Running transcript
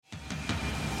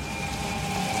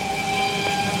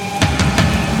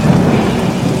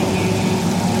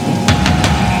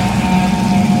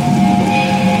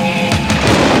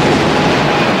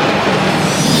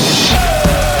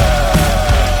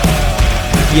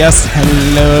Yes,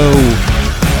 hello.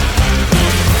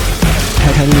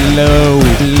 Hello.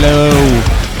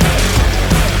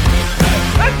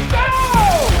 Let's go!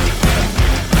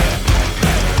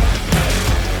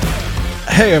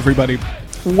 Hey, everybody.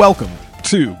 Welcome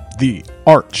to the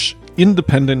Arch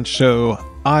Independent Show.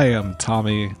 I am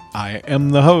Tommy. I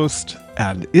am the host,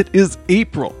 and it is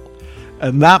April.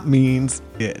 And that means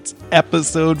it's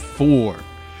episode 4.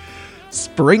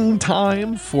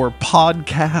 Springtime for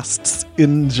podcasts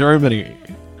in Germany.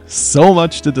 So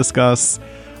much to discuss.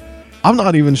 I'm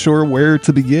not even sure where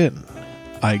to begin.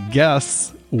 I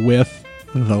guess with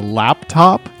the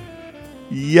laptop?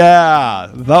 Yeah,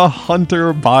 the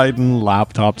Hunter Biden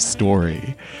laptop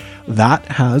story. That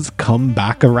has come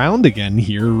back around again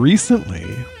here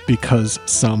recently because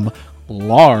some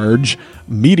large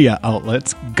media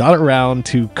outlets got around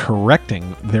to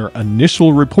correcting their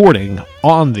initial reporting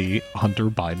on the Hunter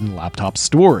Biden laptop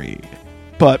story.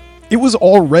 But it was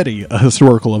already a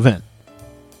historical event,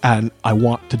 and I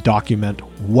want to document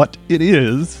what it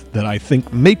is that I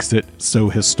think makes it so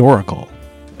historical,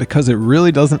 because it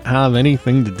really doesn't have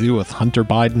anything to do with Hunter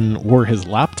Biden or his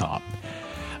laptop.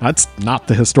 That's not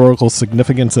the historical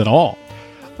significance at all.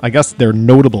 I guess they're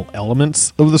notable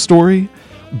elements of the story,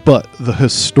 but the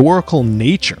historical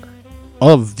nature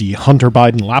of the Hunter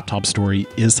Biden laptop story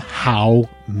is how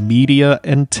media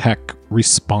and tech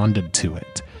responded to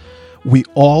it. We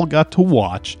all got to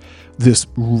watch this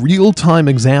real-time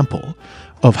example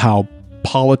of how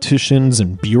politicians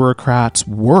and bureaucrats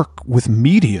work with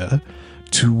media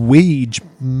to wage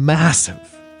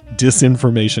massive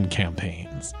disinformation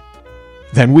campaigns.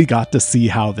 Then we got to see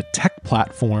how the tech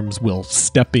platforms will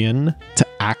step in to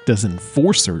act as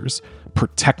enforcers,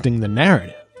 protecting the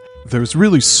narrative. There's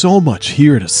really so much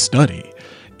here to study.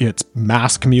 It's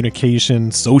mass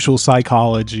communication, social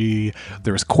psychology,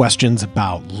 there's questions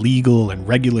about legal and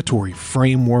regulatory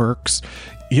frameworks.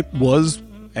 It was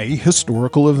a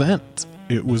historical event.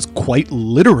 It was quite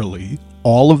literally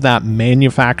all of that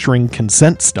manufacturing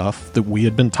consent stuff that we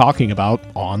had been talking about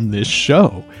on this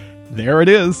show. There it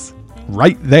is,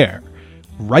 right there,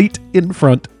 right in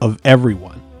front of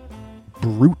everyone.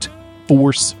 Brute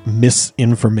force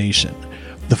misinformation.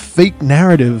 The fake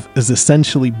narrative is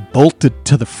essentially bolted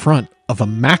to the front of a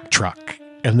Mack truck,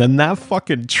 and then that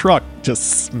fucking truck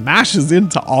just smashes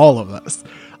into all of us.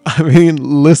 I mean,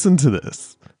 listen to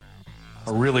this.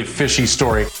 A really fishy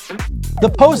story.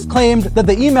 The Post claimed that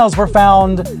the emails were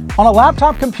found on a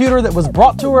laptop computer that was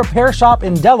brought to a repair shop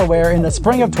in Delaware in the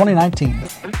spring of 2019.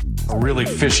 A really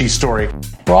fishy story.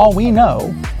 For all we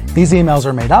know, these emails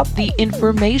are made up. The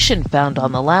information found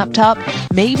on the laptop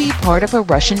may be part of a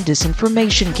Russian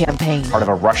disinformation campaign. Part of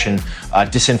a Russian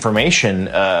disinformation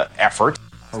effort.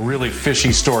 A really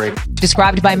fishy story.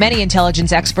 Described by many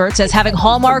intelligence experts as having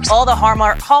hallmarks. All the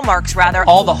hallmarks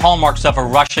of a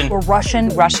Russian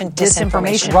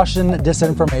disinformation. Russian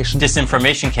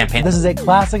disinformation campaign. This is a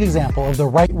classic example of the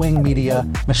right-wing media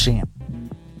machine.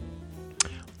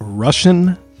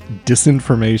 Russian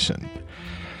disinformation.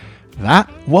 That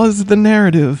was the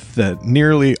narrative that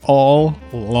nearly all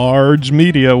large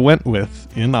media went with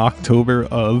in October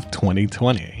of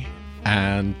 2020.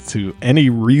 And to any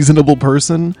reasonable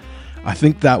person, I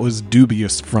think that was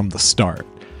dubious from the start.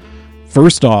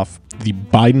 First off, the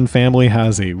Biden family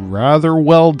has a rather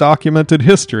well-documented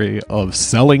history of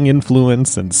selling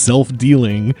influence and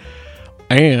self-dealing,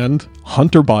 and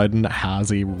Hunter Biden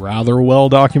has a rather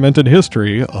well-documented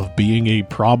history of being a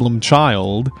problem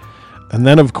child. And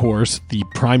then, of course, the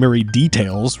primary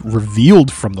details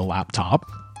revealed from the laptop,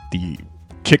 the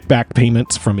kickback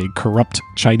payments from a corrupt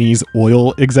Chinese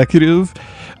oil executive,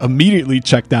 immediately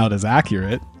checked out as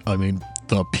accurate. I mean,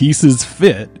 the pieces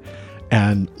fit,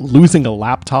 and losing a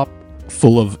laptop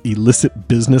full of illicit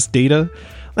business data,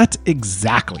 that's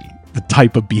exactly the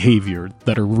type of behavior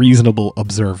that a reasonable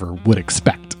observer would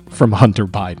expect from Hunter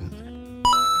Biden.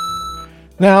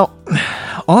 Now,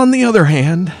 on the other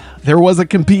hand, there was a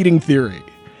competing theory,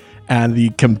 and the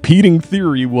competing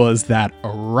theory was that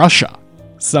Russia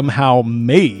somehow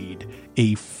made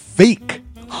a fake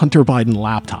Hunter Biden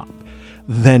laptop,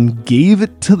 then gave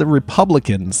it to the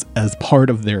Republicans as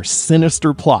part of their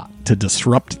sinister plot to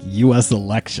disrupt U.S.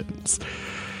 elections.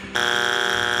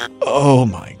 Oh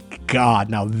my God,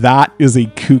 now that is a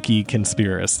kooky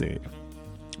conspiracy.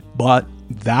 But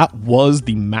that was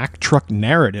the Mack truck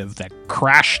narrative that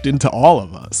crashed into all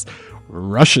of us.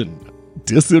 Russian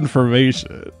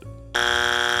disinformation.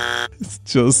 It's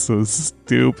just so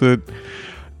stupid.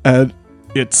 And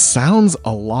it sounds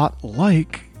a lot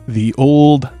like the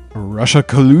old Russia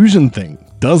collusion thing,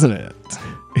 doesn't it?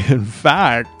 In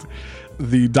fact,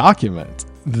 the document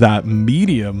that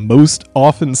media most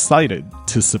often cited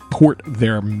to support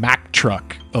their Mack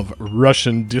truck of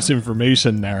Russian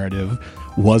disinformation narrative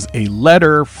was a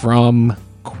letter from,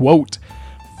 quote,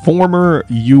 former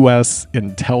U.S.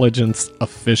 intelligence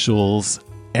officials,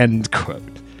 end quote.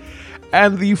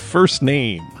 And the first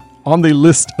name on the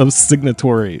list of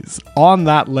signatories on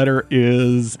that letter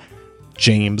is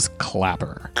James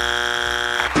Clapper.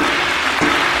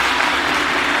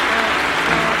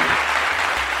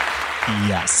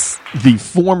 Yes, the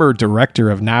former director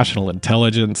of national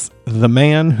intelligence, the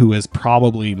man who is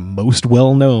probably most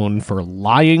well known for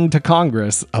lying to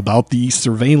Congress about the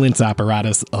surveillance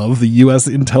apparatus of the U.S.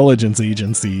 intelligence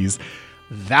agencies,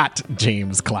 that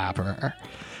James Clapper.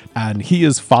 And he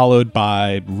is followed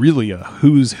by really a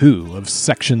who's who of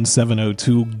Section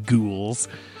 702 ghouls.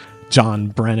 John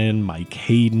Brennan, Mike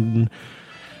Hayden.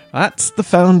 That's the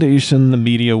foundation the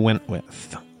media went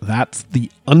with. That's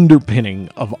the underpinning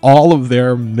of all of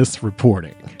their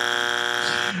misreporting.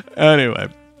 Anyway,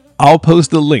 I'll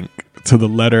post a link to the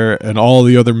letter and all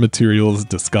the other materials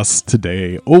discussed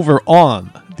today over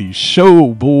on the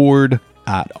show board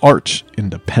at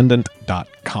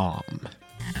archindependent.com.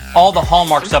 All the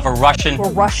hallmarks of a Russian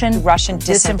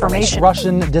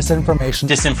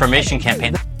disinformation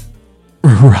campaign.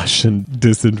 Russian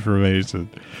disinformation.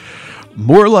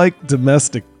 More like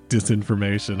domestic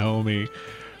disinformation, homie.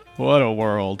 What a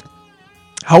world.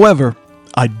 However,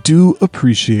 I do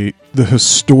appreciate the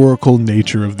historical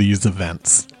nature of these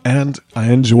events, and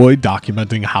I enjoy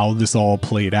documenting how this all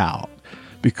played out,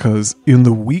 because in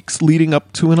the weeks leading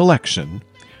up to an election,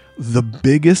 the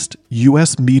biggest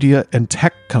U.S. media and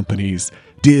tech companies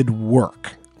did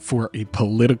work for a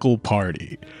political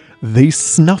party. They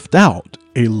snuffed out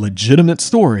a legitimate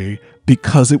story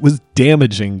because it was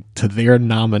damaging to their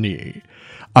nominee.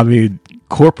 I mean,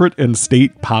 corporate and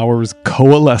state powers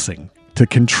coalescing to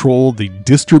control the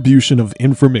distribution of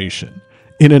information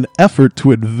in an effort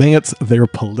to advance their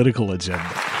political agenda.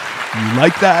 You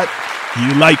like that?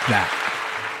 You like that.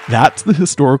 That's the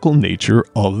historical nature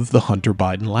of the Hunter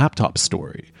Biden laptop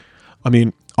story. I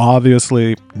mean,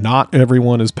 obviously, not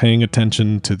everyone is paying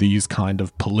attention to these kind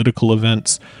of political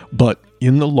events, but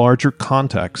in the larger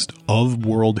context of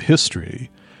world history,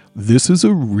 this is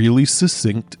a really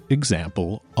succinct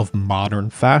example of modern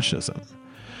fascism.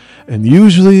 And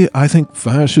usually I think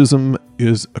fascism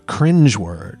is a cringe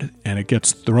word and it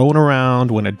gets thrown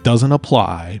around when it doesn't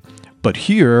apply. But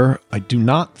here, I do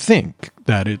not think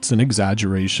that it's an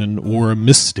exaggeration or a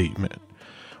misstatement.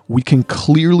 We can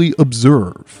clearly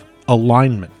observe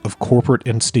alignment of corporate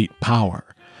and state power,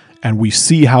 and we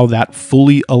see how that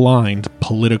fully aligned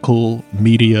political,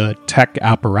 media, tech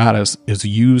apparatus is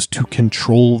used to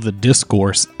control the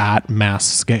discourse at mass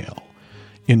scale.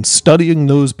 In studying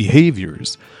those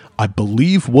behaviors, I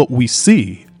believe what we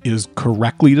see is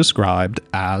correctly described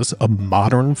as a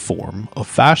modern form of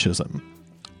fascism.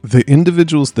 The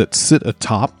individuals that sit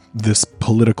atop this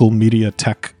political media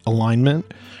tech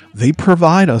alignment, they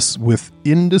provide us with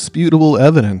indisputable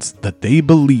evidence that they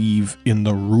believe in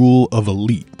the rule of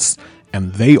elites,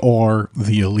 and they are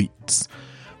the elites.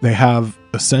 They have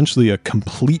essentially a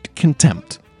complete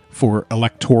contempt for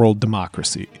electoral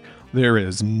democracy. There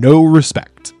is no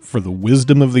respect for the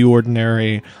wisdom of the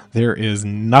ordinary. There is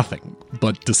nothing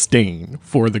but disdain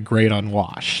for the great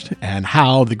unwashed and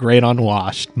how the great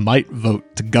unwashed might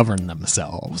vote to govern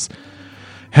themselves.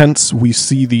 Hence, we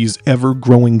see these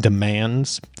ever-growing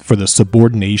demands for the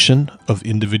subordination of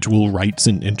individual rights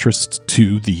and interests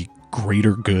to the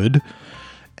greater good.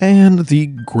 And the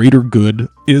greater good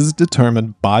is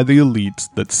determined by the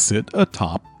elites that sit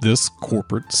atop this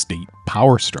corporate state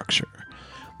power structure.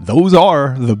 Those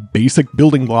are the basic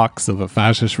building blocks of a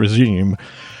fascist regime.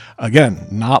 Again,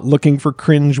 not looking for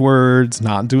cringe words,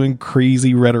 not doing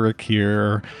crazy rhetoric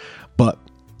here, but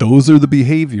those are the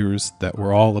behaviors that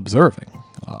we're all observing.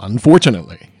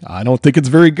 Unfortunately, I don't think it's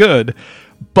very good,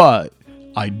 but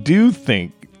I do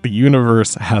think the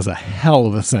universe has a hell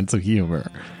of a sense of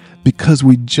humor, because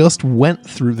we just went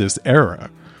through this era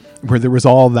where there was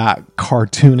all that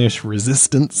cartoonish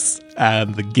resistance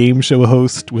and the game show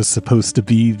host was supposed to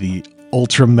be the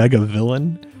ultra mega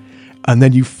villain. And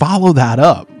then you follow that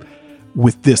up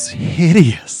with this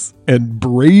hideous and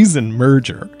brazen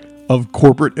merger of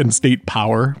corporate and state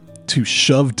power to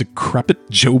shove decrepit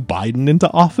Joe Biden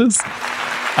into office.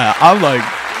 I'm like,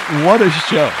 what a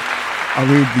show. I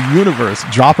mean, the universe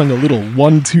dropping a little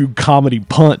 1-2 comedy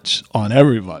punch on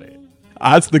everybody.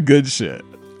 That's the good shit.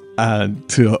 And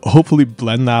to hopefully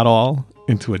blend that all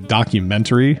into a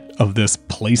documentary of this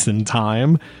place and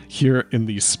time here in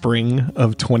the spring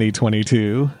of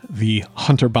 2022, the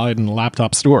Hunter Biden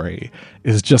laptop story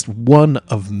is just one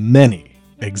of many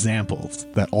examples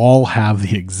that all have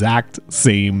the exact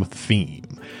same theme.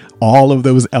 All of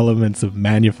those elements of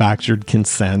manufactured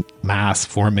consent, mass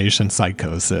formation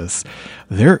psychosis.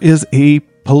 There is a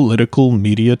political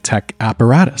media tech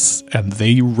apparatus, and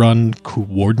they run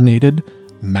coordinated,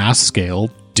 mass-scale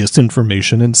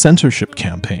disinformation and censorship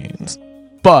campaigns.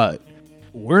 But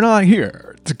we're not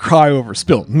here to cry over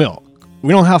spilt milk.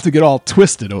 We don't have to get all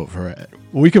twisted over it.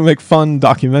 We can make fun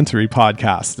documentary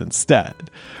podcasts instead.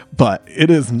 But it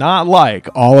is not like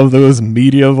all of those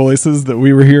media voices that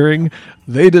we were hearing.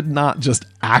 They did not just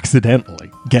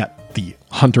accidentally get the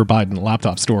Hunter Biden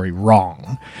laptop story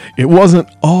wrong. It wasn't,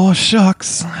 oh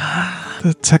shucks,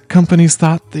 the tech companies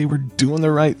thought they were doing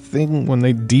the right thing when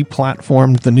they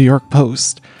deplatformed the New York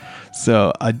Post.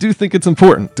 So I do think it's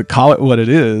important to call it what it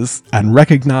is and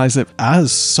recognize it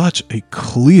as such a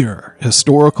clear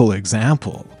historical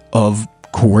example of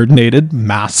coordinated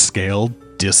mass-scale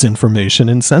disinformation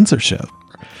and censorship.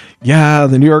 Yeah,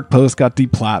 the New York Post got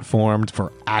deplatformed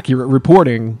for accurate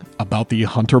reporting about the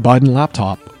Hunter Biden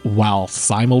laptop, while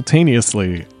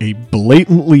simultaneously a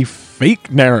blatantly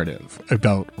fake narrative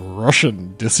about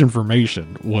Russian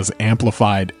disinformation was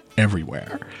amplified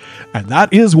everywhere. And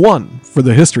that is one for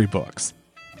the history books.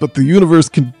 But the universe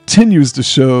continues to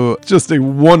show just a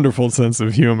wonderful sense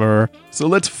of humor. So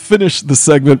let's finish the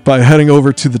segment by heading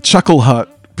over to the Chuckle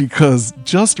Hut, because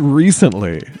just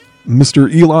recently,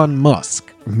 Mr. Elon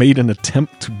Musk made an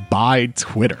attempt to buy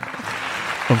Twitter.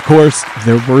 Of course,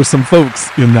 there were some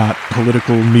folks in that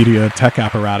political media tech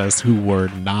apparatus who were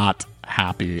not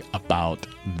happy about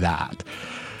that.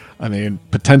 I mean,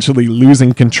 potentially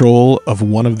losing control of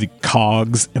one of the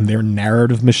cogs in their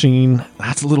narrative machine,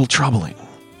 that's a little troubling.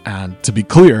 And to be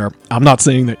clear, I'm not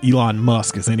saying that Elon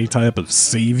Musk is any type of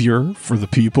savior for the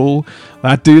people.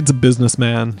 That dude's a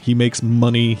businessman. He makes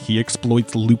money. He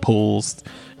exploits loopholes.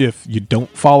 If you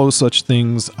don't follow such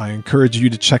things, I encourage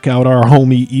you to check out our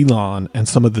homie Elon and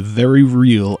some of the very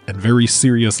real and very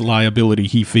serious liability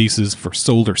he faces for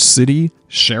Solar City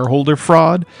shareholder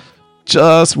fraud.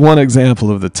 Just one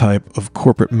example of the type of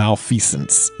corporate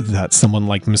malfeasance that someone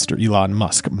like Mr. Elon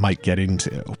Musk might get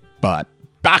into. But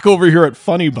back over here at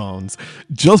Funny Bones,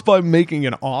 just by making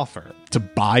an offer to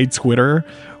buy Twitter,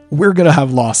 we're going to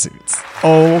have lawsuits.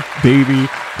 Oh, baby,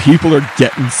 people are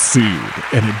getting sued.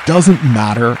 And it doesn't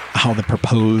matter how the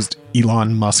proposed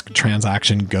Elon Musk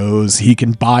transaction goes. He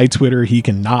can buy Twitter, he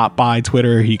can not buy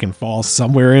Twitter, he can fall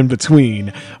somewhere in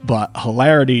between. But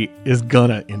hilarity is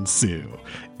gonna ensue.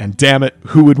 And damn it,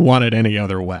 who would want it any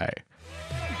other way?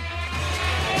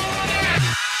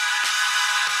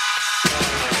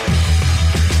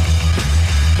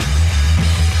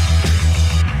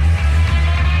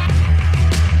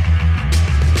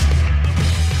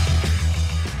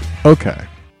 Okay,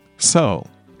 so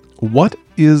what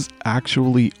is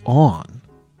actually on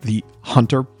the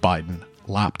Hunter Biden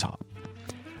laptop?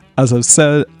 As I've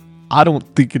said, I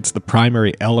don't think it's the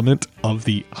primary element of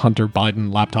the Hunter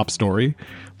Biden laptop story,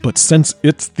 but since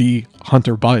it's the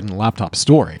Hunter Biden laptop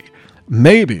story,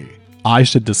 maybe I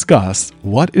should discuss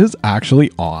what is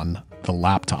actually on the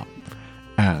laptop.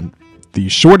 And the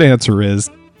short answer is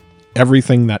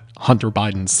everything that Hunter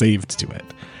Biden saved to it.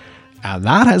 And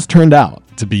that has turned out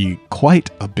to be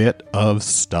quite a bit of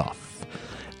stuff.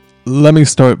 Let me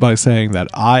start by saying that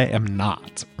I am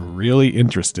not really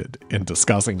interested in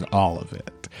discussing all of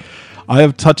it. I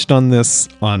have touched on this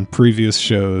on previous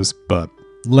shows, but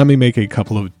let me make a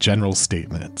couple of general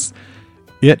statements.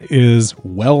 It is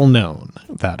well known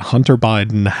that Hunter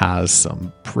Biden has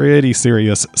some pretty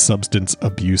serious substance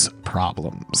abuse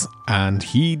problems, and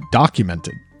he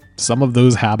documented some of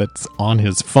those habits on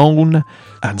his phone,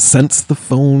 and since the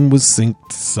phone was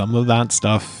synced, some of that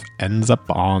stuff ends up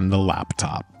on the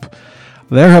laptop.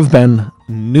 There have been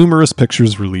numerous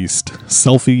pictures released,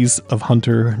 selfies of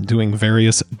Hunter doing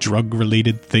various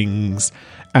drug-related things,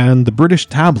 and the British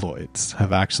tabloids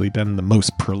have actually been the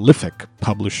most prolific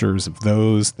publishers of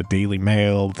those, the Daily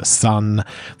Mail, the Sun.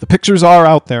 The pictures are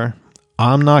out there.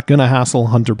 I'm not going to hassle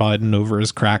Hunter Biden over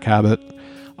his crack habit.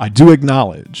 I do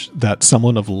acknowledge that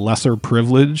someone of lesser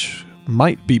privilege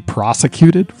might be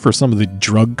prosecuted for some of the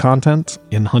drug content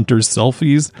in Hunter's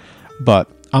selfies, but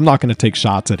I'm not going to take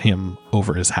shots at him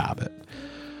over his habit.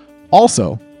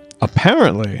 Also,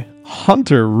 apparently,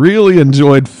 Hunter really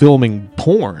enjoyed filming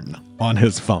porn on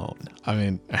his phone. I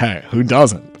mean, hey, who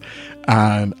doesn't?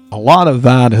 And a lot of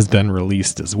that has been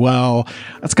released as well.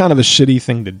 That's kind of a shitty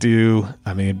thing to do.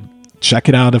 I mean, check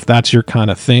it out if that's your kind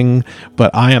of thing,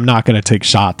 but I am not going to take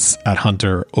shots at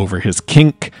Hunter over his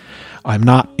kink. I'm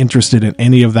not interested in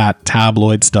any of that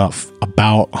tabloid stuff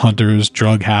about Hunter's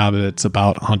drug habits,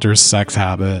 about Hunter's sex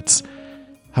habits.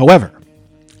 However,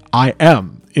 I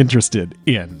am interested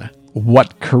in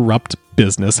what corrupt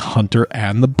business Hunter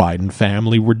and the Biden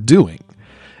family were doing.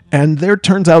 And there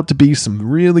turns out to be some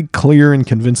really clear and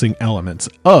convincing elements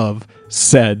of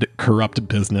said corrupt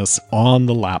business on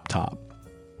the laptop.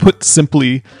 Put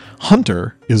simply,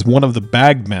 Hunter is one of the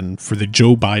bagmen for the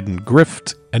Joe Biden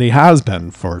grift, and he has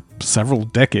been for several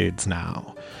decades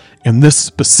now. In this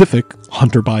specific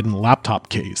Hunter Biden laptop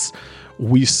case,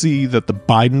 we see that the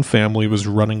Biden family was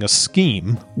running a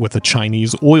scheme with a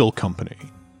Chinese oil company.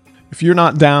 If you're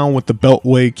not down with the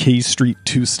Beltway K-Street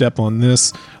two-step on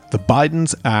this, the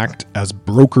Bidens act as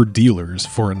broker-dealers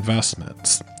for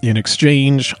investments. In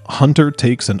exchange, Hunter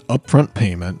takes an upfront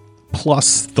payment,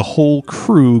 plus the whole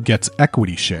crew gets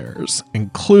equity shares,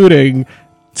 including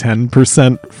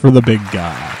 10% for the big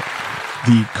guy.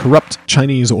 The corrupt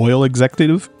Chinese oil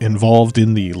executive involved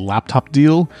in the laptop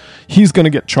deal, he's going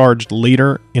to get charged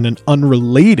later in an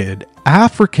unrelated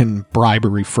African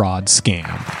bribery fraud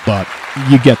scam, but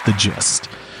you get the gist.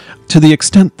 To the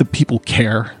extent that people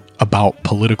care about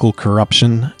political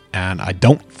corruption, and I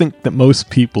don't think that most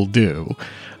people do,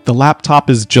 the laptop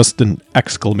is just an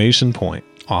exclamation point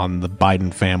on the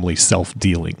Biden family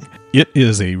self-dealing. It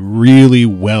is a really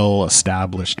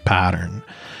well-established pattern,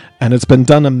 and it's been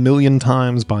done a million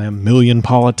times by a million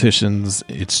politicians.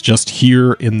 It's just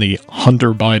here in the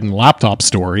Hunter Biden laptop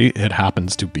story, it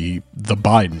happens to be the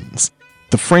Bidens.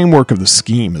 The framework of the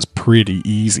scheme is pretty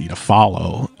easy to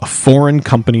follow. A foreign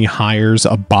company hires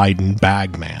a Biden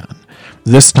bagman.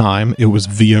 This time, it was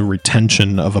via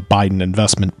retention of a Biden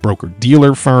investment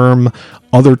broker-dealer firm.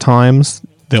 Other times,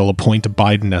 they'll appoint a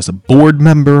Biden as a board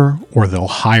member, or they'll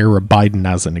hire a Biden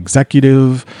as an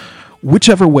executive.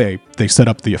 Whichever way they set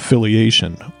up the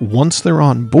affiliation, once they're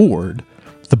on board,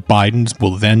 the Bidens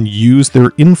will then use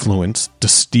their influence to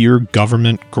steer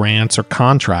government grants or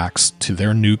contracts to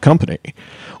their new company.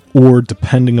 Or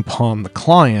depending upon the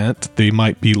client, they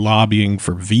might be lobbying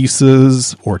for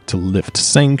visas or to lift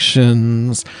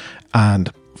sanctions.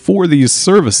 And for these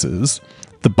services,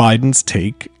 the Bidens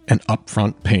take an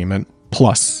upfront payment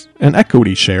plus an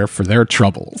equity share for their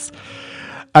troubles.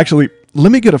 Actually,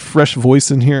 let me get a fresh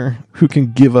voice in here who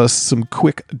can give us some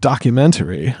quick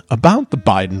documentary about the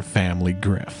Biden family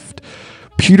grift.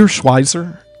 Peter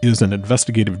Schweizer is an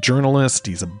investigative journalist.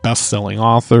 He's a best-selling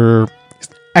author. He's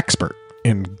an expert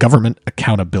in government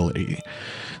accountability.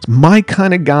 He's my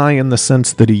kind of guy in the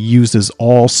sense that he uses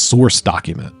all source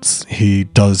documents. He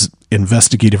does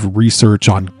investigative research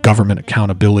on government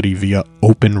accountability via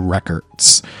open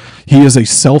records. He is a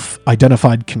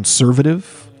self-identified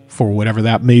conservative, for whatever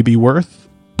that may be worth,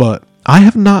 but I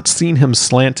have not seen him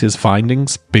slant his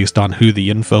findings based on who the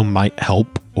info might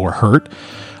help or hurt.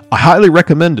 I highly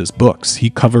recommend his books. He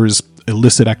covers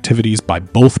illicit activities by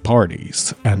both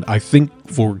parties, and I think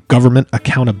for government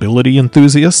accountability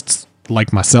enthusiasts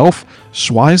like myself,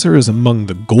 Schweizer is among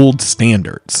the gold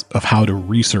standards of how to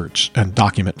research and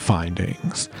document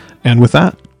findings. And with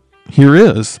that, here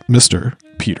is Mr.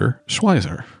 Peter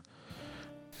Schweizer.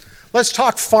 Let's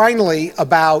talk finally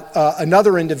about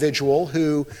another individual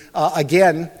who,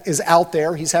 again, is out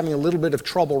there. He's having a little bit of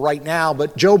trouble right now,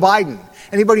 but Joe Biden.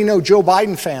 Anybody know Joe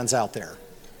Biden fans out there?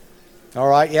 All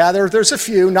right, yeah, there's a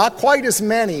few, not quite as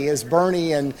many as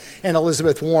Bernie and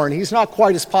Elizabeth Warren. He's not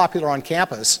quite as popular on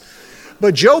campus.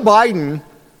 But Joe Biden,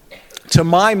 to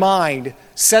my mind,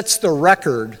 sets the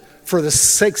record for the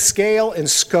scale and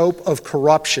scope of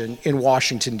corruption in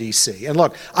Washington, D.C. And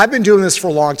look, I've been doing this for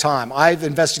a long time. I've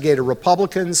investigated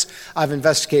Republicans. I've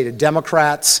investigated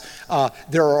Democrats.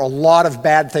 There are a lot of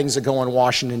bad things that go on in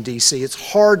Washington, D.C.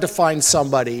 It's hard to find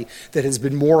somebody that has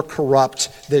been more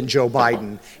corrupt than Joe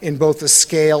Biden in both the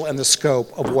scale and the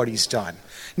scope of what he's done.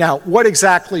 Now, what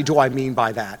exactly do I mean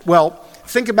by that? Well,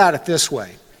 think about it this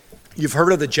way. You've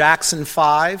heard of the Jackson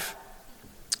Five.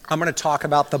 I'm going to talk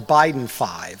about the Biden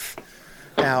Five.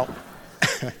 Now,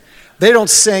 they don't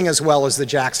sing as well as the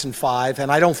Jackson Five, and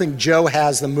I don't think Joe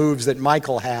has the moves that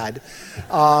Michael had.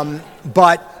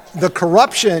 But the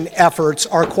corruption efforts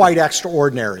are quite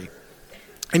extraordinary.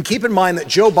 And keep in mind that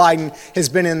Joe Biden has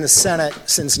been in the Senate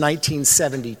since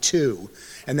 1972,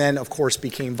 and then, of course,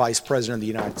 became Vice President of the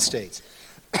United States.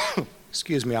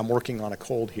 Excuse me, I'm working on a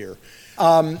cold here.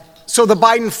 So the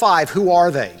Biden Five, who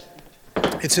are they?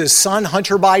 It's his son,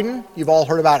 Hunter Biden. You've all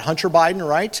heard about Hunter Biden,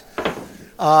 right?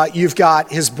 You've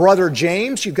got his brother,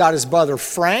 James. You've got his brother,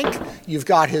 Frank. You've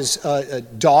got his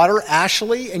daughter,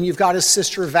 Ashley. And you've got his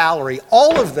sister, Valerie.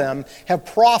 All of them have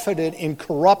profited in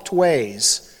corrupt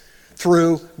ways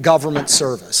through government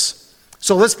service.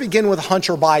 So let's begin with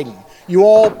Hunter Biden. You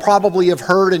all probably have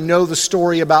heard and know the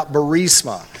story about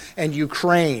Burisma and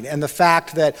Ukraine and the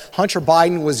fact that Hunter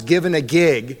Biden was given a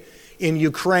gig in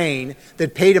Ukraine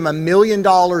that paid him $1 million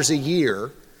a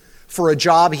year for a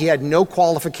job he had no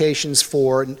qualifications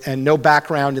for and no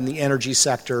background in the energy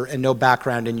sector and no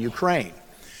background in Ukraine.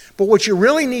 But what you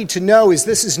really need to know is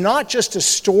this is not just a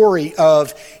story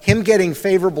of him getting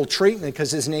favorable treatment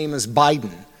because his name is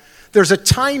Biden. There's a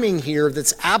timing here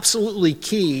that's absolutely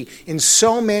key in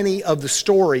so many of the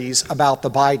stories about the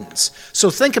Bidens.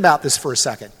 So think about this for a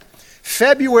second.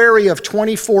 February of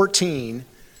 2014,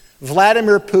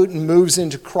 Vladimir Putin moves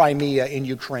into Crimea in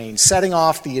Ukraine, setting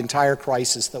off the entire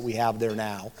crisis that we have there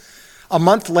now. A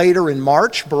month later in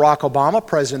March, Barack Obama,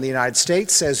 President of the United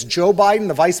States, says, Joe Biden,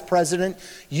 the Vice President,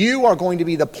 you are going to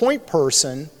be the point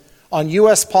person on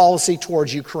U.S. policy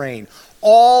towards Ukraine.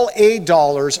 All aid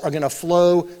dollars are going to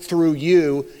flow through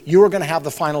you. You are going to have the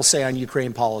final say on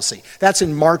Ukraine policy. That's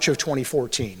in March of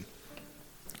 2014.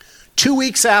 2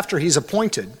 weeks after he's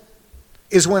appointed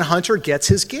is when Hunter gets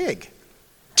his gig.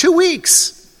 2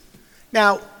 weeks.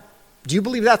 Now, do you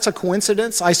believe that's a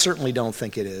coincidence? I certainly don't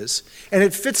think it is. And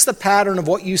it fits the pattern of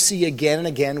what you see again and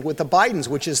again with the Bidens,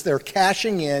 which is they're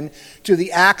cashing in to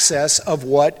the access of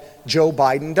what Joe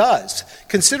Biden does.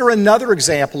 Consider another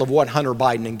example of what Hunter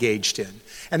Biden engaged in.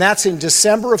 And that's in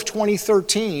December of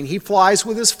 2013. He flies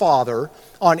with his father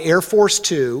on Air Force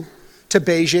Two to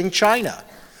Beijing, China.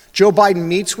 Joe Biden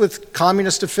meets with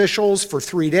communist officials for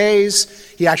 3 days.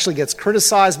 He actually gets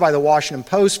criticized by the Washington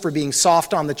Post for being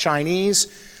soft on the Chinese.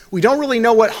 We don't really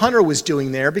know what Hunter was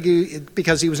doing there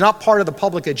because he was not part of the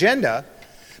public agenda.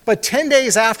 But 10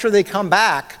 days after they come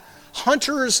back,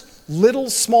 Hunter's little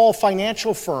small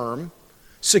financial firm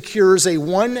secures a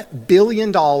 $1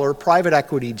 billion private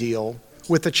equity deal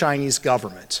with the Chinese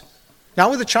government.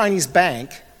 Not with a Chinese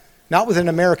bank, not with an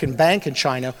American bank in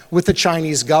China, with the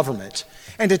Chinese government.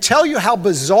 And to tell you how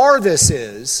bizarre this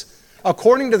is,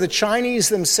 according to the Chinese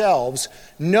themselves,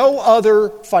 no other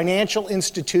financial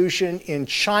institution in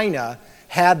China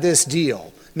had this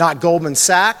deal. Not Goldman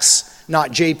Sachs, not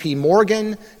JP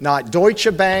Morgan, not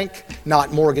Deutsche Bank,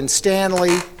 not Morgan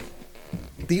Stanley.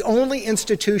 The only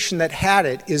institution that had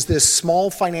it is this small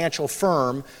financial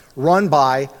firm run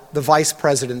by the vice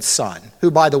president's son, who,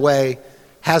 by the way,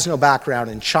 has no background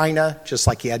in China, just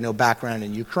like he had no background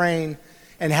in Ukraine,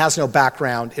 and has no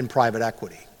background in private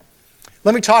equity.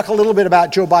 Let me talk a little bit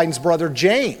about Joe Biden's brother,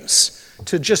 James,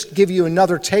 to just give you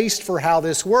another taste for how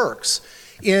this works.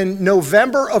 In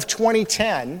November of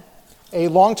 2010, a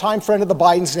longtime friend of the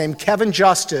Bidens named Kevin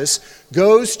Justice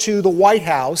goes to the White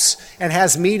House and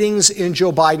has meetings in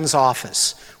Joe Biden's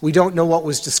office. We don't know what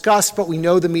was discussed, but we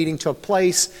know the meeting took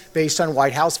place based on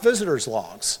White House visitors'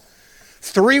 logs.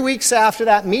 3 weeks after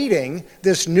that meeting,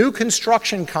 this new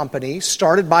construction company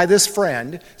started by this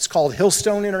friend, it's called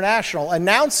Hillstone International,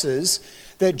 announces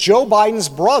that Joe Biden's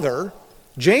brother,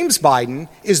 James Biden,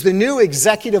 is the new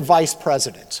executive vice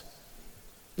president.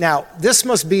 Now, this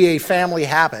must be a family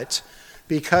habit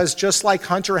because just like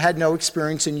Hunter had no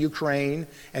experience in Ukraine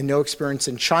and no experience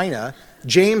in China,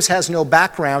 James has no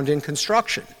background in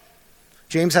construction.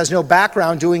 James has no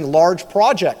background doing large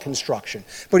project construction,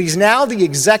 but he's now the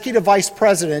executive vice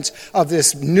president of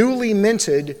this newly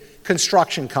minted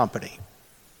construction company.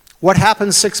 What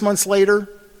happens 6 months later?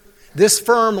 This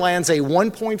firm lands a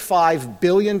 $1.5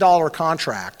 billion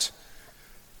contract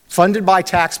funded by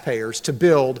taxpayers to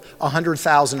build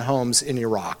 100,000 homes in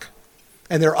Iraq.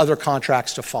 And there are other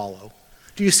contracts to follow.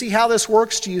 Do you see how this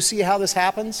works? Do you see how this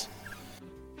happens?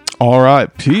 All right,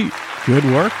 Pete. Good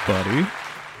work, buddy.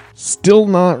 Still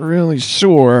not really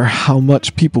sure how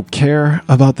much people care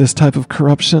about this type of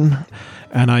corruption.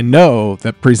 And I know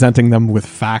that presenting them with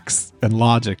facts and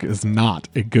logic is not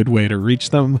a good way to reach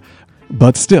them.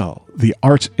 But still, the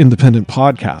Arch Independent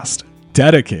podcast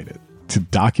dedicated to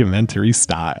documentary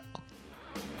style.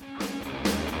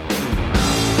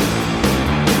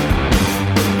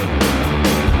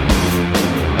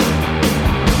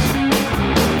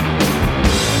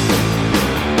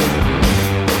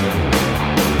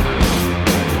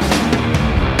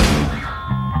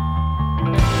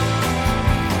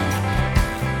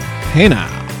 Hey now,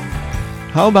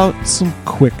 how about some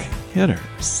quick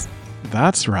hitters?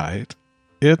 That's right,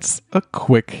 it's a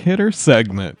quick hitter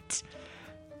segment.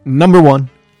 Number 1,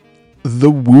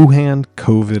 the Wuhan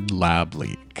COVID lab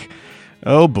leak.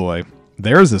 Oh boy,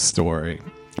 there's a story.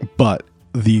 But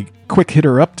the quick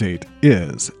hitter update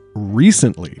is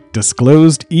recently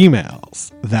disclosed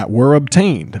emails that were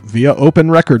obtained via open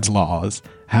records laws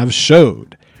have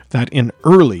showed that in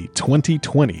early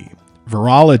 2020,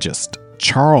 virologist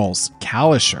Charles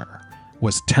Kalischer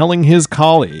was telling his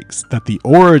colleagues that the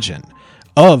origin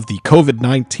of the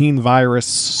COVID-19 virus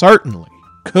certainly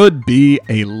could be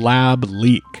a lab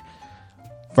leak.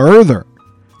 Further,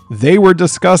 They were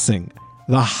discussing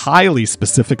the highly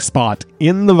specific spot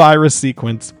in the virus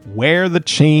sequence where the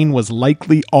chain was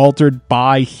likely altered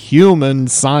by human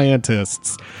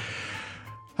scientists.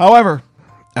 However,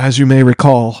 as you may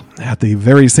recall, at the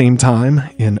very same time,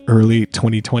 in early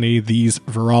 2020, these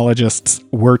virologists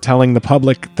were telling the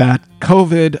public that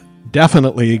COVID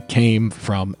definitely came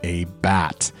from a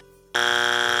bat.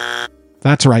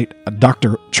 That's right,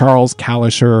 Dr. Charles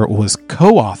Kalischer was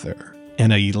co-author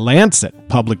in a Lancet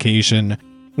publication,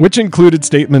 which included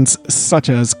statements such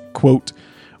as, quote,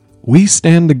 "We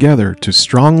stand together to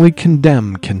strongly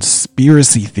condemn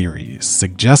conspiracy theories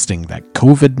suggesting that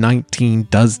COVID-19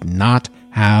 does not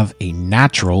have a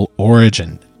natural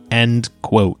origin," end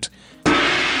quote.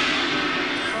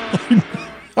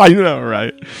 I know,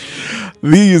 right?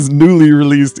 These newly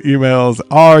released emails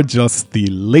are just the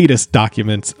latest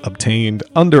documents obtained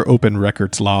under open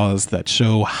records laws that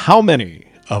show how many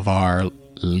of our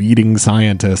leading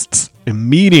scientists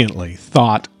immediately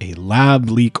thought a lab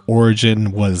leak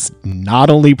origin was not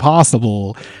only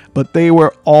possible, but they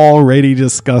were already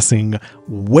discussing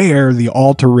where the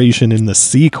alteration in the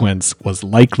sequence was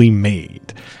likely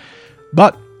made.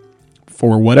 But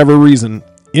for whatever reason,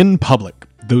 in public,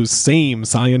 those same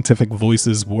scientific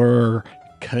voices were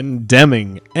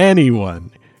condemning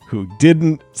anyone who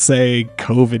didn't say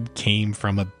COVID came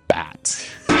from a bat.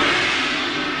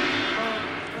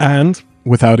 And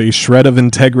without a shred of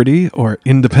integrity or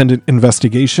independent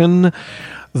investigation,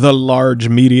 the large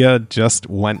media just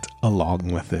went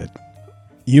along with it.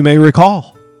 You may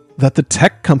recall that the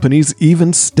tech companies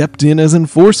even stepped in as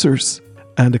enforcers,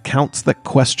 and accounts that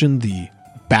questioned the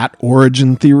bat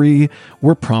origin theory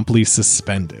were promptly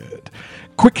suspended.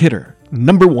 Quick hitter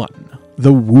number 1,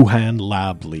 the Wuhan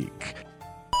lab leak.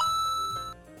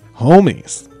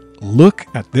 Homies, look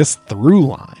at this through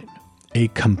line. A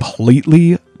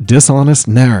completely dishonest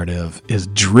narrative is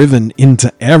driven into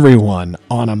everyone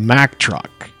on a Mack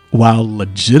truck, while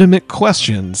legitimate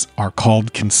questions are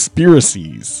called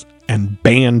conspiracies and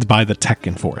banned by the tech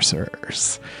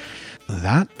enforcers.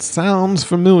 That sounds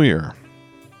familiar.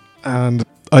 And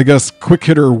I guess quick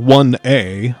hitter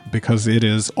 1A, because it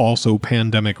is also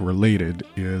pandemic related,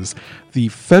 is the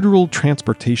federal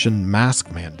transportation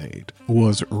mask mandate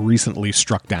was recently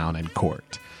struck down in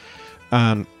court.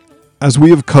 And as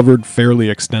we have covered fairly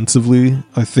extensively,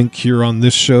 I think here on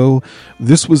this show,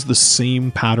 this was the same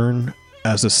pattern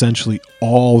as essentially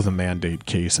all the mandate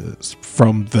cases,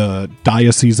 from the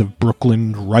Diocese of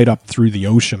Brooklyn right up through the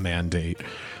OSHA mandate.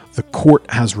 The court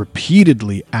has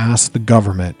repeatedly asked the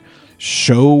government,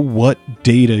 show what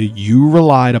data you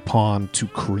relied upon to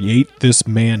create this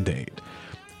mandate.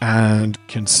 And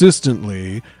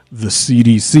consistently, the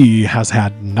CDC has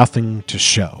had nothing to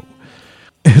show.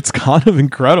 It's kind of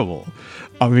incredible.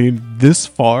 I mean, this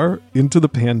far into the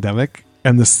pandemic,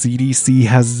 and the CDC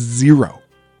has 0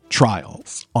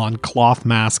 trials on cloth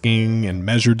masking and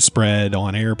measured spread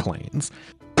on airplanes.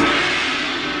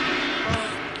 I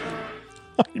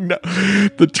know.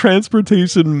 The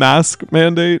transportation mask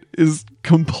mandate is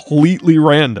completely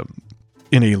random.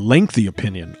 In a lengthy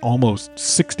opinion, almost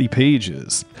 60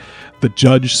 pages, the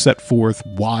judge set forth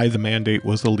why the mandate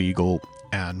was illegal,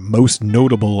 and most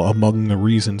notable among the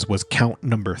reasons was count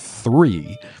number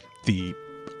 3, the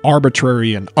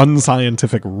arbitrary and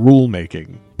unscientific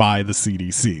rulemaking by the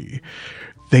CDC.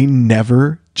 They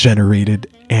never generated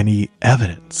any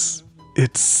evidence.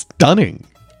 It's stunning.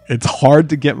 It's hard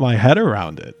to get my head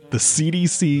around it. The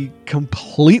CDC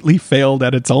completely failed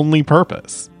at its only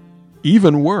purpose.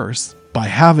 Even worse, by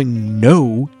having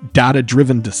no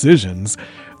data-driven decisions,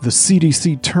 the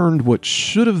CDC turned what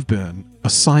should have been a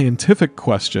scientific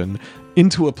question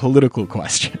into a political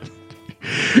question.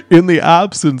 In the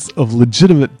absence of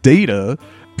legitimate data,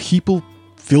 people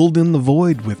filled in the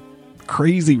void with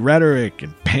crazy rhetoric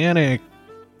and panic,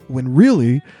 when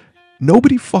really,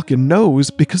 nobody fucking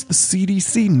knows because the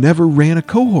CDC never ran a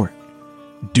cohort.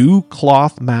 Do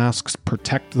cloth masks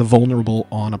protect the vulnerable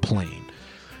on a plane?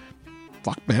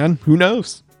 Fuck, man, who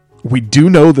knows? We do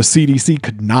know the CDC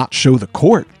could not show the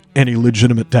court any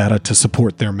legitimate data to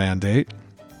support their mandate.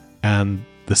 And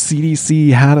the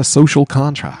CDC had a social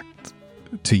contract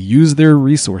to use their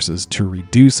resources to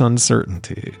reduce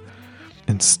uncertainty.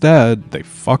 Instead, they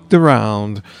fucked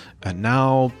around, and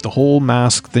now the whole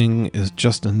mask thing is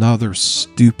just another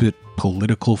stupid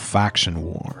political faction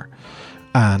war.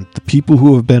 And the people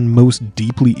who have been most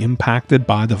deeply impacted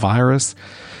by the virus,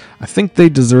 I think they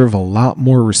deserve a lot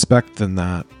more respect than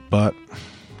that. But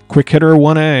quick hitter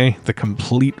 1A, the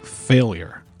complete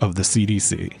failure of the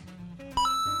CDC.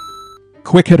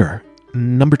 Quick hitter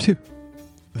number 2,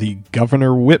 the Governor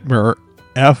Whitmer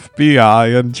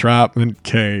FBI entrapment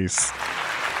case.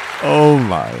 Oh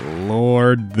my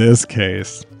lord, this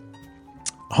case.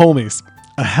 Homies,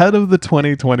 ahead of the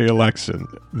 2020 election,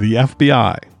 the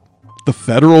FBI, the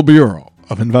Federal Bureau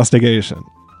of Investigation,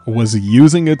 was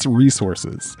using its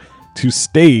resources to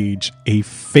stage a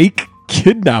fake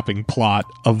kidnapping plot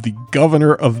of the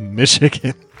governor of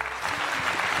Michigan.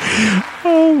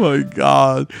 Oh my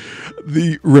God.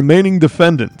 The remaining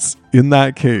defendants in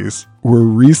that case were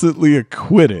recently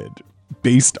acquitted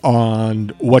based on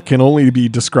what can only be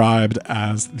described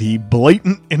as the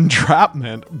blatant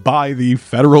entrapment by the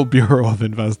Federal Bureau of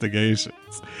Investigations.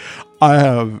 I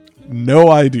have no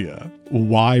idea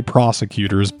why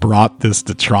prosecutors brought this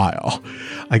to trial.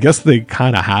 I guess they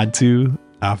kind of had to,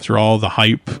 after all the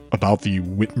hype about the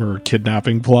Whitmer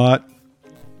kidnapping plot.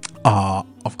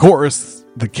 Of course,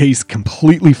 the case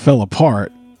completely fell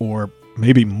apart, or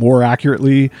maybe more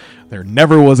accurately, there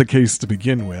never was a case to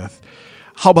begin with.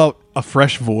 How about a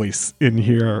fresh voice in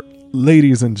here?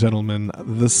 Ladies and gentlemen,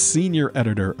 the senior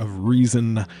editor of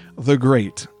Reason, the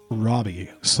great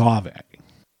Robby Soave.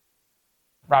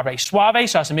 Robby Soave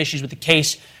saw some issues with the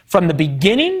case from the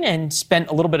beginning and spent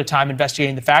a little bit of time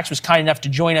investigating the facts, was kind enough to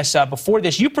join us before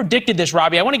this. You predicted this,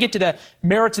 Robby. I want to get to the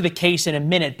merits of the case in a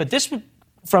minute, but this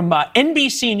from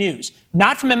NBC News,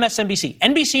 not from MSNBC,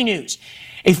 NBC News.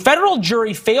 A federal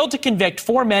jury failed to convict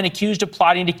 4 men accused of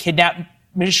plotting to kidnap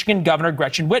Michigan Governor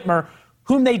Gretchen Whitmer,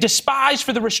 whom they despised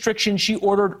for the restrictions she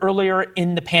ordered earlier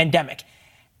in the pandemic,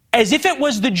 as if it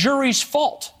was the jury's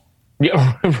fault.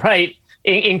 Yeah, right.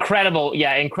 Incredible.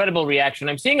 Yeah, incredible reaction.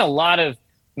 I'm seeing a lot of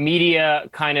media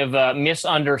kind of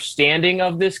misunderstanding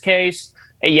of this case.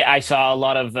 Yeah, I saw a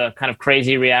lot of kind of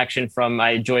crazy reaction from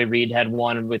Joy Reid had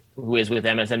one who is with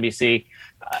MSNBC.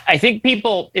 I think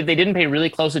people, if they didn't pay really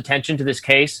close attention to this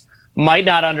case, might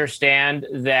not understand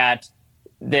that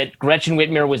Gretchen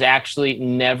Whitmer was actually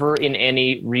never in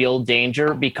any real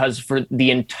danger, because for the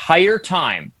entire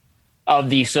time of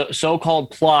the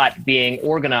so-called plot being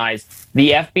organized,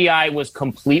 the FBI was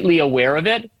completely aware of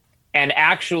it and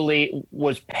actually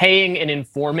was paying an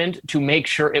informant to make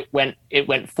sure it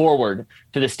went forward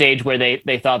to the stage where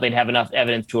they thought they'd have enough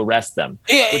evidence to arrest them,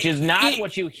 which is not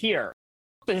what you hear.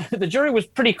 The jury was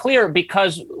pretty clear,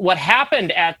 because what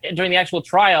happened during the actual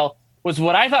trial was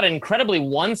what I thought an incredibly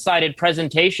one-sided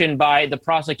presentation by the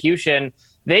prosecution.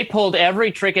 They pulled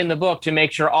every trick in the book to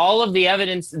make sure all of the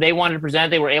evidence they wanted to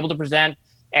present, they were able to present,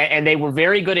 and they were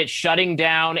very good at shutting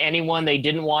down anyone they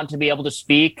didn't want to be able to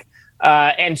speak.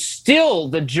 And still,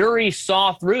 the jury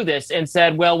saw through this and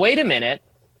said, well, wait a minute.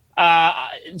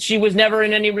 She was never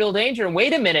in any real danger.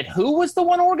 Wait a minute. Who was the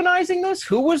one organizing this?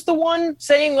 Who was the one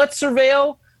saying, let's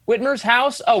surveil Whitmer's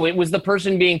house? Oh, it was the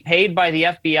person being paid by the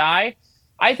FBI.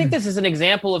 I think this is an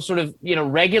example of sort of,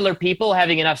 regular people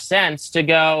having enough sense to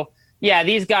go, yeah,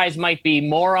 these guys might be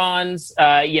morons.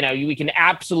 We can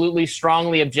absolutely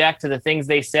strongly object to the things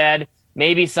they said.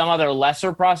 Maybe some other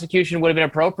lesser prosecution would have been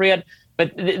appropriate.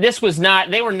 But this was not,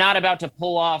 they were not about to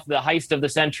pull off the heist of the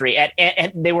century.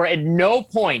 They were at no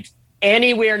point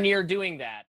anywhere near doing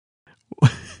that.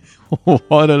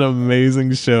 What an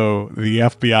amazing show the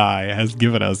FBI has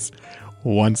given us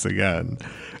once again.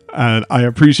 And I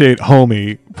appreciate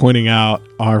Homie pointing out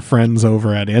our friends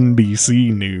over at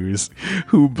NBC News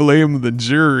who blame the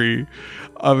jury.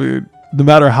 I mean, no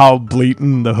matter how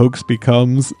blatant the hoax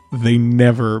becomes, they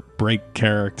never break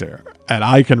character. And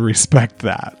I can respect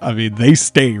that. I mean, they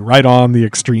stay right on the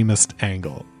extremist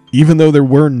angle. Even though there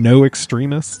were no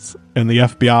extremists and the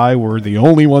FBI were the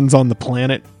only ones on the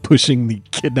planet pushing the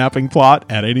kidnapping plot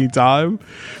at any time.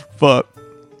 But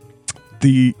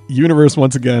the universe,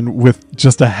 once again, with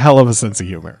just a hell of a sense of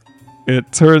humor.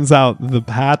 It turns out the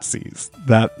patsies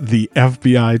that the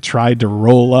FBI tried to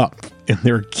roll up in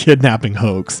their kidnapping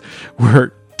hoax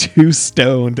were too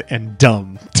stoned and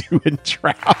dumb to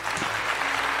entrap.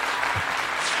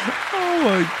 Oh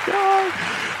my God.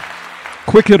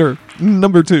 Quick hitter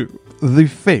number 2. The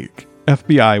fake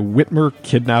FBI Whitmer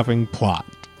kidnapping plot.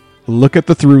 Look at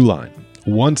the through line.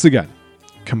 Once again,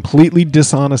 completely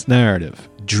dishonest narrative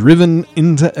driven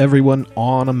into everyone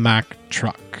on a Mack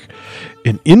truck.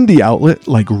 An indie outlet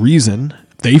like Reason,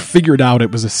 they figured out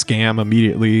it was a scam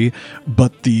immediately,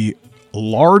 but the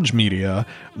large media,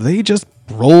 they just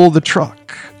roll the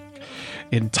truck.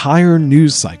 Entire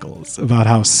news cycles about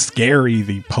how scary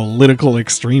the political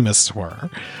extremists were,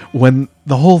 when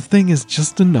the whole thing is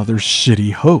just another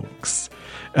shitty hoax.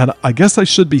 And I guess I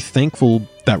should be thankful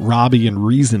that Robby and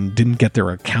Reason didn't get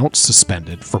their accounts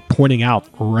suspended for pointing out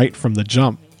right from the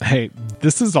jump, hey,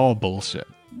 this is all bullshit.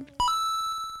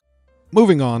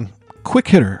 Moving on, quick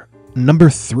hitter number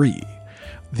 3,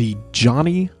 the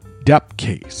Johnny Depp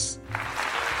case.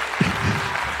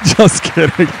 Just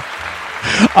kidding.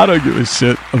 I don't give a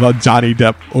shit about Johnny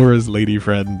Depp or his lady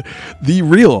friend. The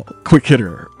real quick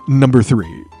hitter, number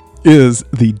 3, is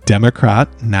the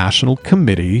Democrat National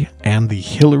Committee and the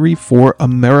Hillary for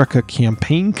America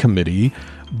Campaign Committee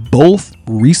both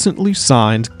recently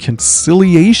signed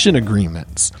conciliation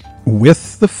agreements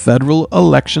with the Federal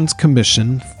Elections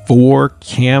Commission for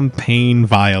campaign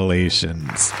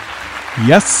violations.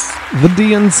 Yes, the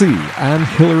DNC and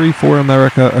Hillary for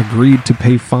America agreed to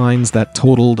pay fines that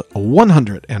totaled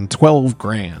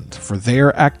 $112,000 for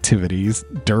their activities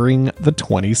during the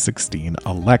 2016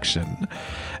 election.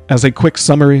 As a quick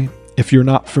summary, if you're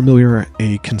not familiar,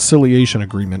 a conciliation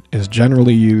agreement is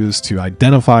generally used to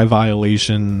identify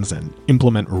violations and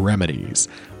implement remedies,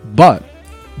 but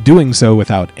doing so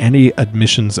without any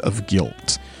admissions of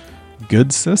guilt.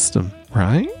 Good system,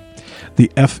 right? The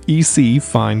FEC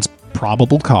finds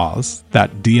probable cause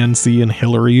that DNC and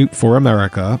Hillary for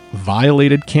America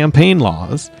violated campaign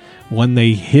laws when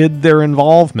they hid their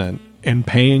involvement in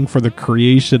paying for the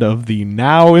creation of the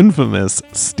now infamous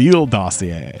Steele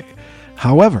dossier.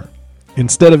 However,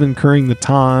 instead of incurring the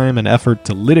time and effort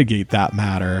to litigate that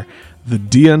matter, the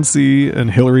DNC and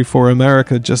Hillary for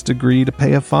America just agree to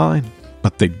pay a fine,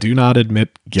 but they do not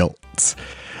admit guilt.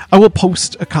 I will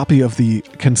post a copy of the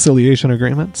conciliation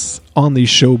agreements on the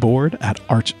show board at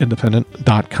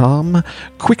archindependent.com.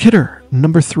 Quick hitter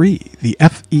number 3, the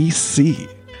FEC.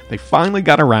 They finally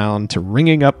got around to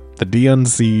ringing up the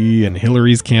DNC and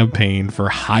Hillary's campaign for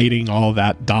hiding all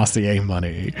that dossier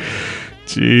money.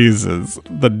 Jesus,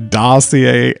 the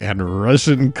dossier and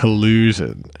Russian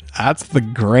collusion. That's the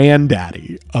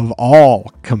granddaddy of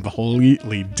all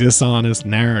completely dishonest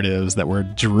narratives that were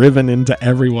driven into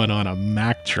everyone on a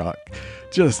Mack truck.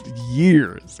 Just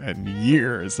years and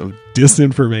years of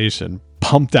disinformation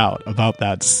pumped out about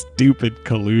that stupid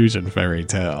collusion fairy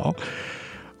tale.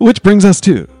 Which brings us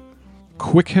to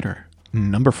quick hitter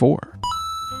number 4.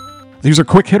 These are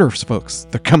quick hitters, folks.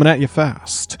 They're coming at you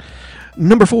fast.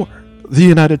 Number 4. The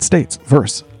United States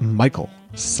versus Michael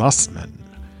Sussmann.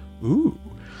 Ooh.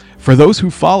 For those who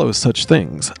follow such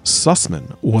things,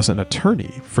 Sussmann was an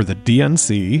attorney for the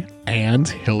DNC and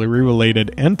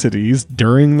Hillary-related entities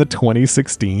during the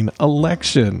 2016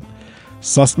 election.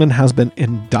 Sussmann has been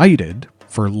indicted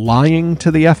for lying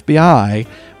to the FBI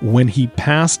when he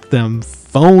passed them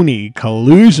phony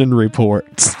collusion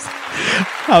reports.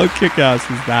 How kick-ass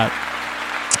is that?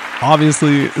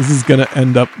 Obviously, this is going to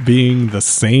end up being the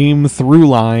same through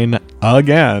line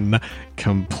again.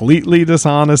 Completely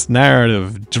dishonest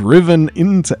narrative driven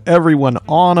into everyone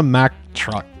on a Mack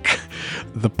truck.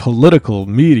 The political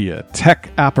media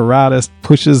tech apparatus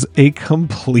pushes a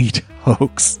complete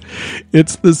hoax.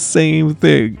 It's the same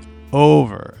thing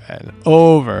over and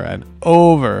over and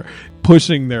over,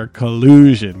 pushing their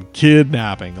collusion,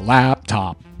 kidnapping,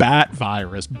 laptop, bat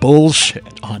virus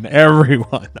bullshit on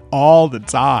everyone all the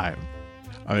time.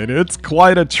 I mean, it's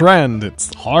quite a trend.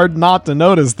 It's hard not to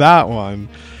notice that one.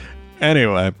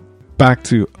 Anyway, back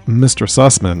to Mr.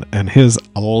 Sussmann and his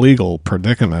legal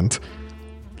predicament.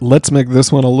 Let's make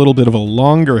this one a little bit of a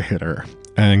longer hitter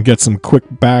and get some quick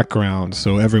background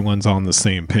so everyone's on the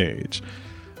same page.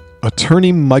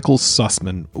 Attorney Michael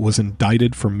Sussmann was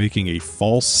indicted for making a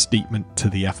false statement to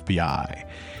the FBI.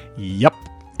 Yep,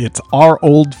 it's our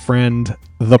old friend,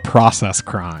 the process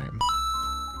crime.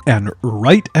 And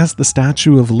right as the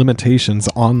statute of limitations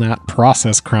on that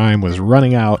process crime was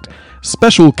running out,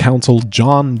 Special Counsel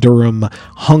John Durham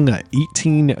hung a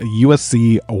 18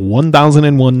 U.S.C.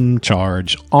 1001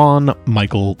 charge on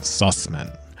Michael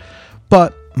Sussmann.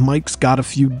 But Mike's got a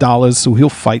few dollars, so he'll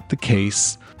fight the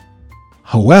case.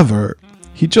 However,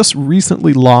 he just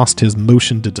recently lost his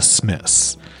motion to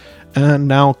dismiss, and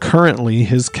now currently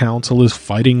his counsel is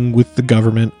fighting with the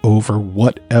government over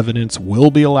what evidence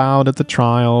will be allowed at the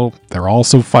trial. They're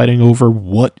also fighting over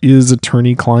what is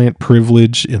attorney-client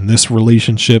privilege in this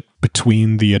relationship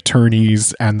between the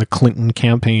attorneys and the Clinton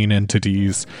campaign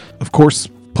entities. Of course,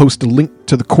 post a link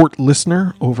to the court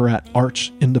listener over at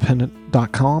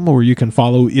archindependent.com, or you can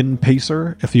follow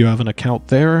InPacer if you have an account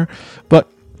there. But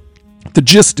the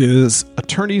gist is,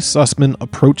 Attorney Sussmann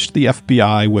approached the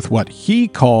FBI with what he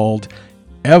called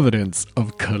evidence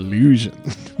of collusion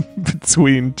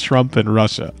between Trump and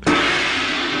Russia.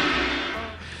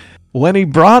 When he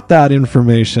brought that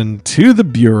information to the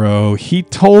Bureau, he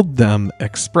told them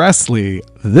expressly,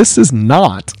 this is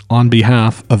not on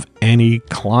behalf of any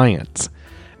client.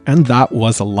 And that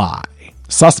was a lie.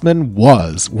 Sussmann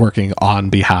was working on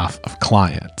behalf of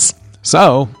clients.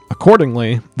 So,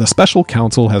 accordingly, the special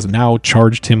counsel has now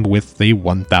charged him with the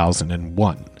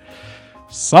 1001.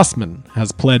 Sussman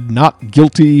has pled not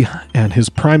guilty, and his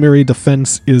primary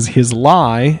defense is his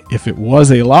lie, if it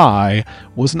was a lie,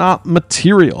 was not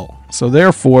material, so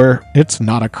therefore it's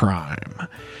not a crime.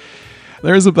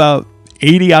 There's about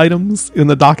 80 items in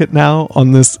the docket now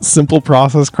on this simple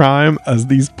process crime as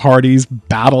these parties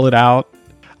battle it out.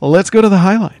 Let's go to the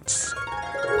highlights.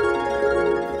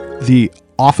 The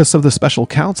Office of the Special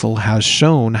Counsel has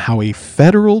shown how a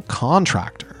federal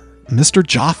contractor, Mr.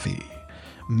 Jaffe,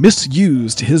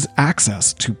 misused his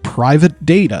access to private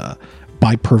data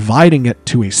by providing it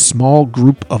to a small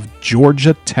group of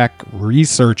Georgia Tech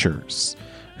researchers,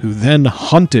 who then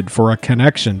hunted for a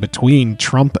connection between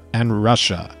Trump and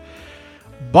Russia.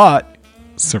 But,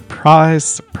 surprise,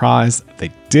 surprise,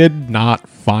 they did not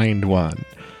find one.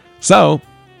 So,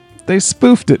 they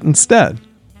spoofed it instead.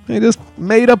 They just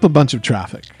made up a bunch of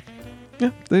traffic.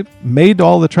 Yeah, they made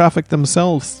all the traffic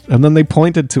themselves, and then they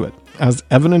pointed to it as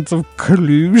evidence of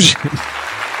collusion.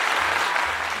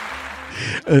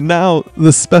 And now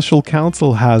the special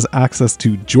counsel has access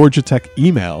to Georgia Tech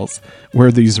emails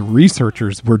where these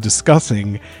researchers were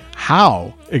discussing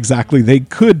how exactly they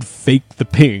could fake the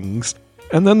pings.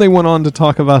 And then they went on to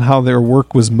talk about how their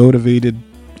work was motivated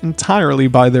entirely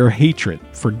by their hatred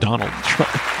for Donald Trump.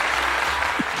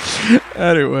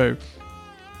 Anyway,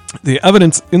 the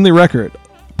evidence in the record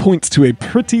points to a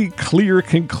pretty clear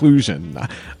conclusion.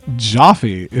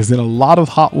 Jaffe is in a lot of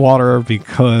hot water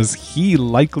because he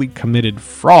likely committed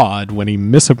fraud when he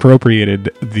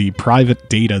misappropriated the private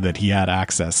data that he had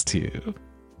access to.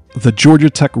 The Georgia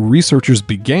Tech researchers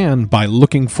began by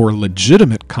looking for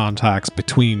legitimate contacts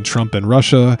between Trump and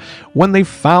Russia. When they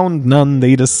found none,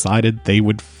 they decided they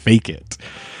would fake it.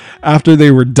 After they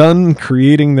were done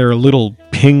creating their little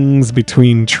pings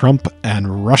between Trump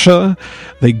and Russia,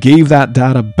 they gave that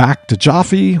data back to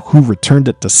Jaffe, who returned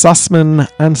it to Sussman,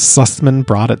 and Sussman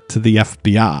brought it to the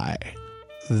FBI.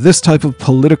 This type of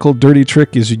political dirty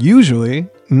trick is usually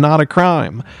not a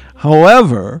crime.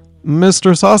 However,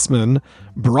 Mr. Sussman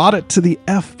brought it to the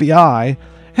FBI.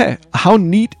 Hey, how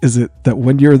neat is it that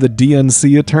when you're the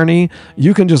DNC attorney,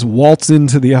 you can just waltz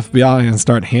into the FBI and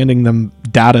start handing them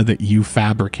data that you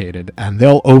fabricated, and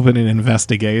they'll open an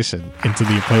investigation into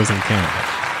the opposing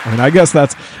candidate. I mean, I guess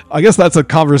that's a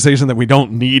conversation that we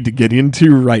don't need to get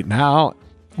into right now.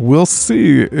 We'll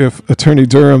see if Attorney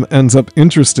Durham ends up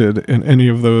interested in any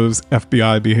of those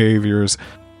FBI behaviors.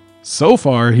 So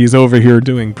far, he's over here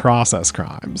doing process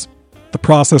crimes. The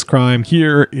process crime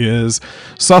here is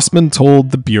Sussman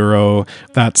told the Bureau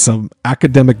that some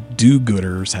academic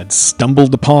do-gooders had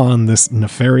stumbled upon this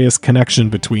nefarious connection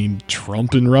between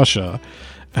Trump and Russia,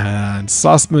 and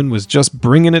Sussman was just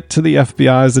bringing it to the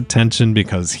FBI's attention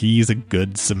because he's a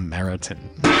good Samaritan.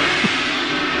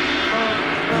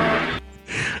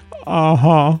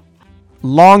 Long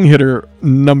hitter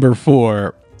number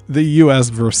 4. The U.S.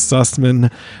 versus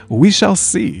Sussman. We shall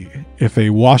see if a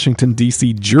Washington,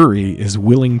 D.C. jury is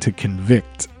willing to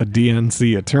convict a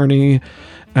DNC attorney.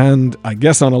 And I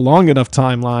guess on a long enough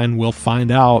timeline, we'll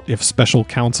find out if special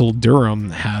counsel Durham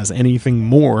has anything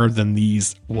more than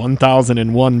these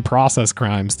 1001 process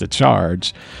crimes to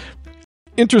charge.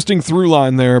 Interesting through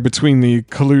line there between the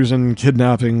collusion,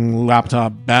 kidnapping,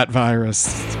 laptop, bat virus.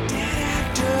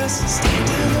 Stand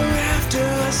to the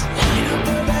rafters, line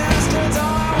up